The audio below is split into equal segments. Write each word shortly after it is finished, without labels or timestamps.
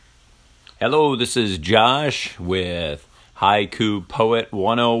Hello, this is Josh with Haiku Poet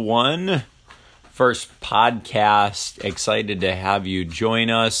 101. First podcast. Excited to have you join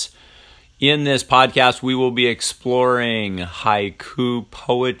us. In this podcast, we will be exploring haiku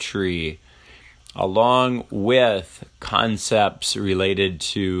poetry along with concepts related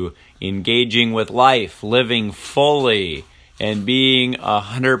to engaging with life, living fully, and being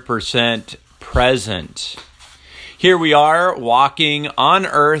 100% present. Here we are walking on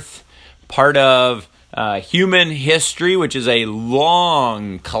Earth, part of human history, which is a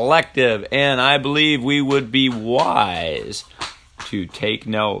long collective, and I believe we would be wise to take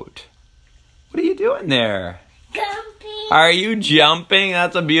note. What are you doing there? Jumping. Are you jumping?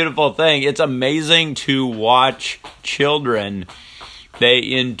 That's a beautiful thing. It's amazing to watch children. They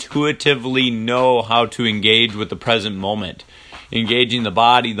intuitively know how to engage with the present moment, engaging the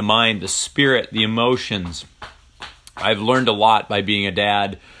body, the mind, the spirit, the emotions. I've learned a lot by being a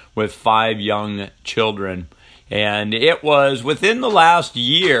dad with 5 young children. And it was within the last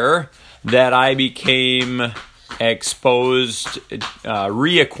year that I became exposed,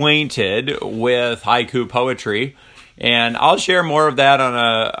 reacquainted with haiku poetry. And I'll share more of that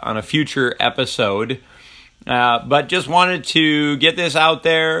on a future episode. But just wanted to get this out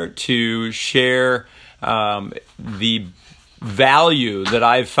there to share the value that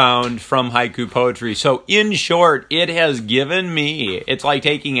I've found from haiku poetry. So in short, it has given me, it's like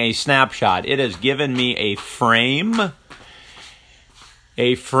taking a snapshot. It has given me a frame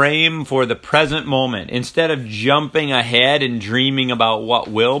for the present moment. Instead of jumping ahead and dreaming about what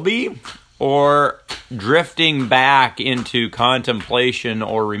will be, or drifting back into contemplation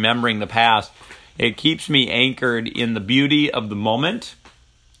or remembering the past, it keeps me anchored in the beauty of the moment,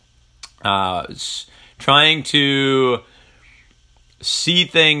 trying to see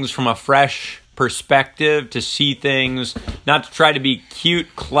things from a fresh perspective, to see things, not to try to be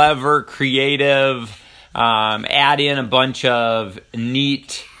cute, clever, creative, add in a bunch of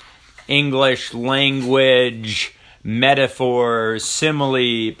neat English language, metaphors,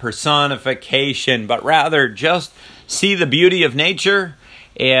 simile, personification, but rather just see the beauty of nature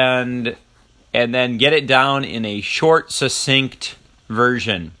and then get it down in a short, succinct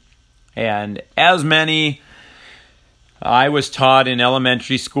version. And as many, I was taught in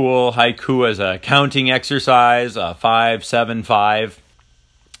elementary school haiku as a counting exercise, 5, 7, 5.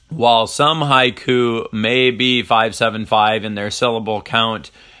 While some haiku may be 5, 7, 5 in their syllable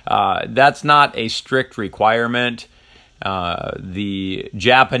count, that's not a strict requirement. The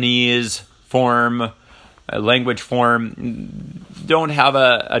Japanese form, language form, don't have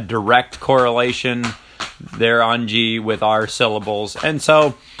a direct correlation, their anji, with our syllables. And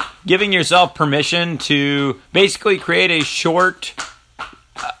so giving yourself permission to basically create a short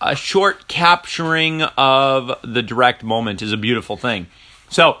capturing of the direct moment is a beautiful thing.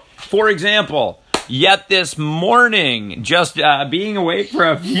 So, for example, yet this morning, just being awake for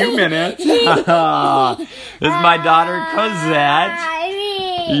a few minutes, this is my daughter Cosette.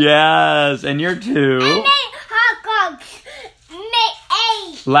 Yes, and you're too. I made hot dogs.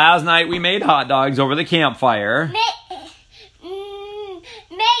 Made 8. Last night we made hot dogs over the campfire. Make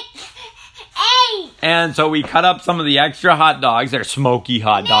 8. And so we cut up some of the extra hot dogs. They're smoky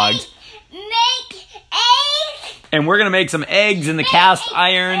hot dogs. Make 8. And we're going to make some eggs in the cast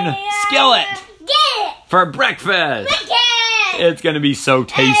iron skillet Get it. for breakfast. Get it. It's going to be so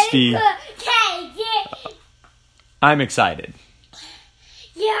tasty. I'm excited.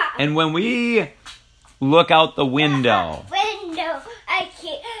 Yeah. And when we look out the window, I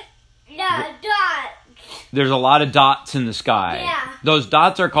can't. The dog. there's a lot of dots in the sky. Yeah. Those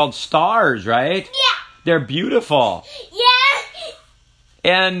dots are called stars, right? Yeah. They're beautiful. Yeah.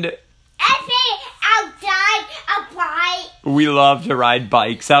 And I think outside, we love to ride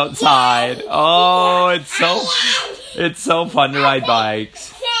bikes outside. Yeah. Oh, Yeah. it's so fun to ride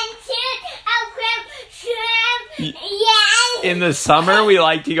bikes. In the summer, we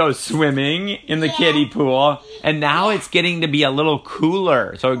like to go swimming in the kiddie pool. And now it's getting to be a little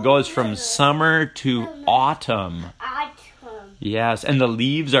cooler. So it goes from summer to autumn. Yes, and the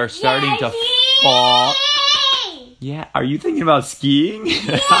leaves are starting to fall. Yeah, are you thinking about skiing?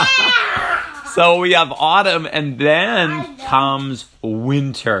 Yeah. So we have autumn, and then comes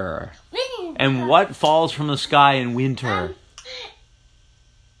winter. And what falls from the sky in winter?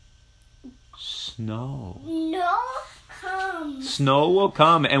 Snow. Snow will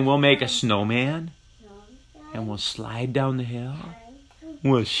come, and we'll make a snowman, and we'll slide down the hill.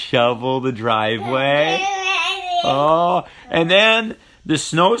 We'll shovel the driveway. Oh, and then the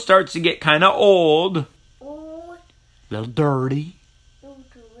snow starts to get kind of old, a little dirty,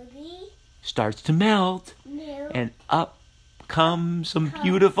 starts to melt, and up come some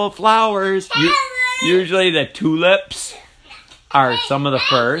beautiful flowers. Usually the tulips are some of the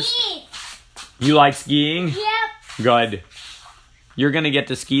first. You like skiing? Yep. Good. You're going to get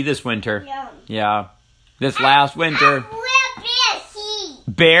to ski this winter. No. Yeah. This last winter.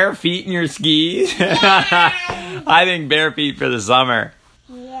 Bare feet in your skis? I think bare feet for the summer.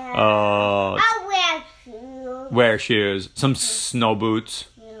 Yeah. Oh. I'll wear shoes. Wear shoes. Some snow boots.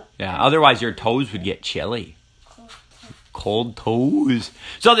 Yeah. Otherwise your toes would get chilly. Cold toes.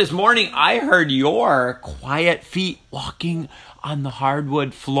 So this morning I heard your quiet feet walking on the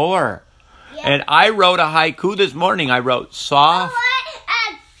hardwood floor. Yeah. And I wrote a haiku this morning. I wrote soft.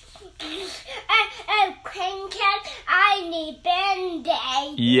 I need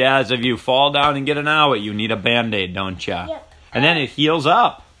Band-Aid. Yes, if you fall down and get an owie, you need a Band-Aid, don't you? Yep. And then it heals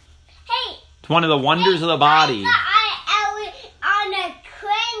up. Hey. It's one of the wonders of the body. I on a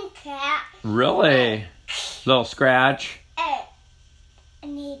crane cat. Really? Little scratch. I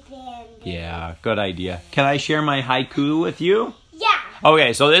need Band-Aid. Yeah, good idea. Can I share my haiku with you? Yeah.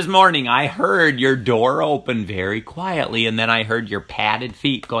 Okay, so this morning I heard your door open very quietly, and then I heard your padded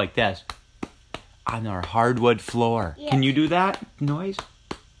feet go like this on our hardwood floor. Yeah. Can you do that noise?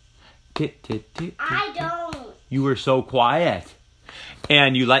 Tit, tit, tit, tit. I don't. You were so quiet.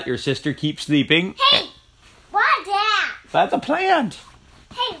 And you let your sister keep sleeping. Hey, what that? That's a plant.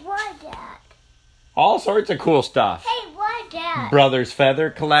 Hey, what that? All sorts of cool stuff. Hey, what that? Brother's feather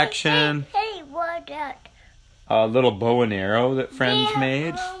collection. Hey, what that? A little bow and arrow that friends Yeah,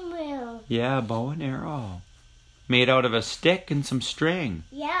 made. Romeo. Yeah, bow and arrow. Made out of a stick and some string.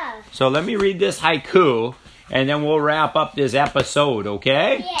 Yeah. So let me read this haiku, and then we'll wrap up this episode,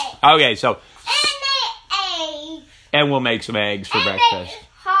 okay? Yeah. Okay, so, And make eggs. and we'll make some eggs for And breakfast. make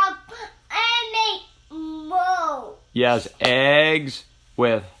hot. And make mo. Yes, eggs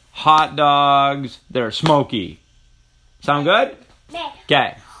with hot dogs that are smoky. Sound good? Make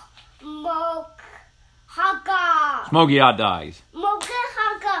Okay, smoke hot dog. smoky hot dogs. Smoke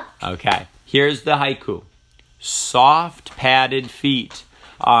hot dog. Okay, here's the haiku. Soft padded feet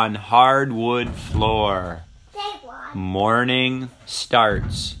on hardwood floor. Say what? Morning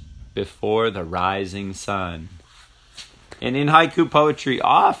starts before the rising sun. And in haiku poetry,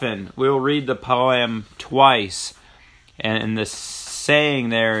 often we'll read the poem twice. And the saying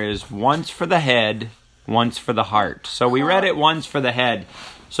there is once for the head, once for the heart. So we read it once for the head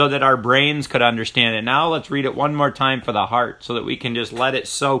so that our brains could understand it. Now let's read it one more time for the heart so that we can just let it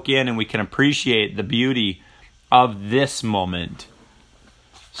soak in and we can appreciate the beauty of this moment.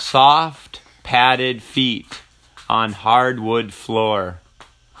 Soft padded feet on hardwood floor.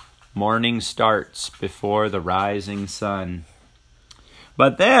 Morning starts before the rising sun.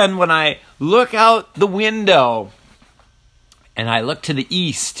 But then when I look out the window and I look to the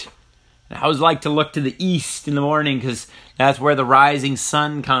east, and I always like to look to the east in the morning because that's where the rising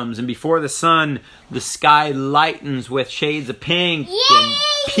sun comes. And before the sun, the sky lightens with shades of pink and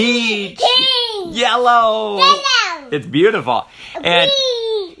peach, Pink. yellow. Yellow. It's beautiful.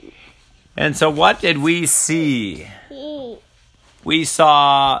 Green. And so what did we see? Green. We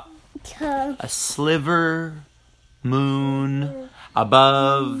saw Turn. a sliver moon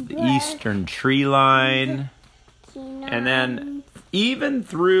above the eastern tree line. And then even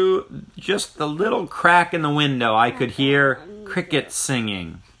through just the little crack in the window, I could hear crickets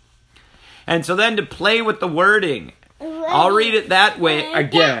singing. And so then to play with the wording, I'll read it that way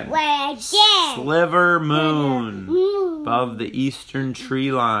again. Sliver moon above the eastern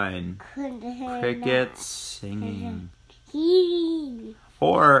tree line. Crickets singing.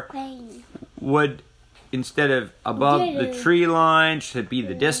 Or would, instead of above the tree line, should it be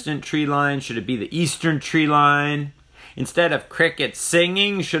the distant tree line? Should it be the eastern tree line? Instead of cricket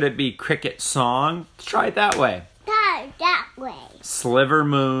singing, should it be cricket song? Let's try it that way. That way. Sliver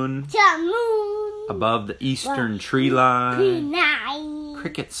moon The moon. above the eastern tree line. Night.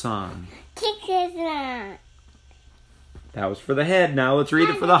 Cricket song. Cricket. That was for the head. Now let's read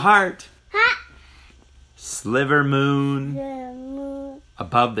it for the heart. Hot. Sliver moon The moon.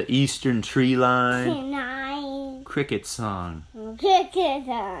 above the eastern tree line. Night. Cricket song.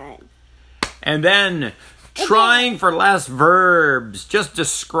 Cricket. And then trying for less verbs. Just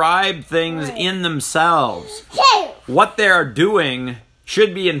describe things in themselves. Two. What they are doing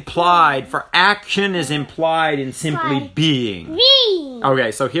should be implied, for action is implied in simply being. Green.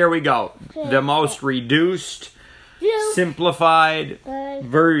 Okay, so here we go. The most reduced, Blue. simplified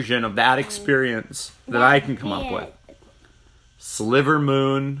version of that experience that I can come up with. Sliver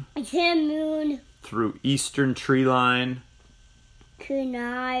moon The moon. through eastern tree line.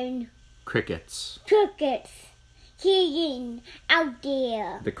 Nine. Crickets. Crickets. Singing out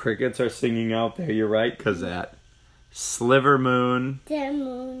there. The crickets are singing out there. You're right, Cosette. sliver moon, the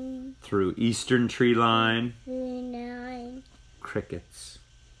moon, through eastern tree line, 9, crickets.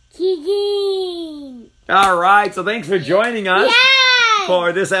 kicking. All right, so thanks for joining us Yay!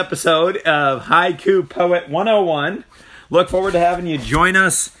 for this episode of Haiku Poet 101. Look forward to having you join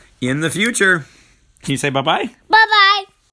us in the future. Can you say bye-bye? Bye-bye.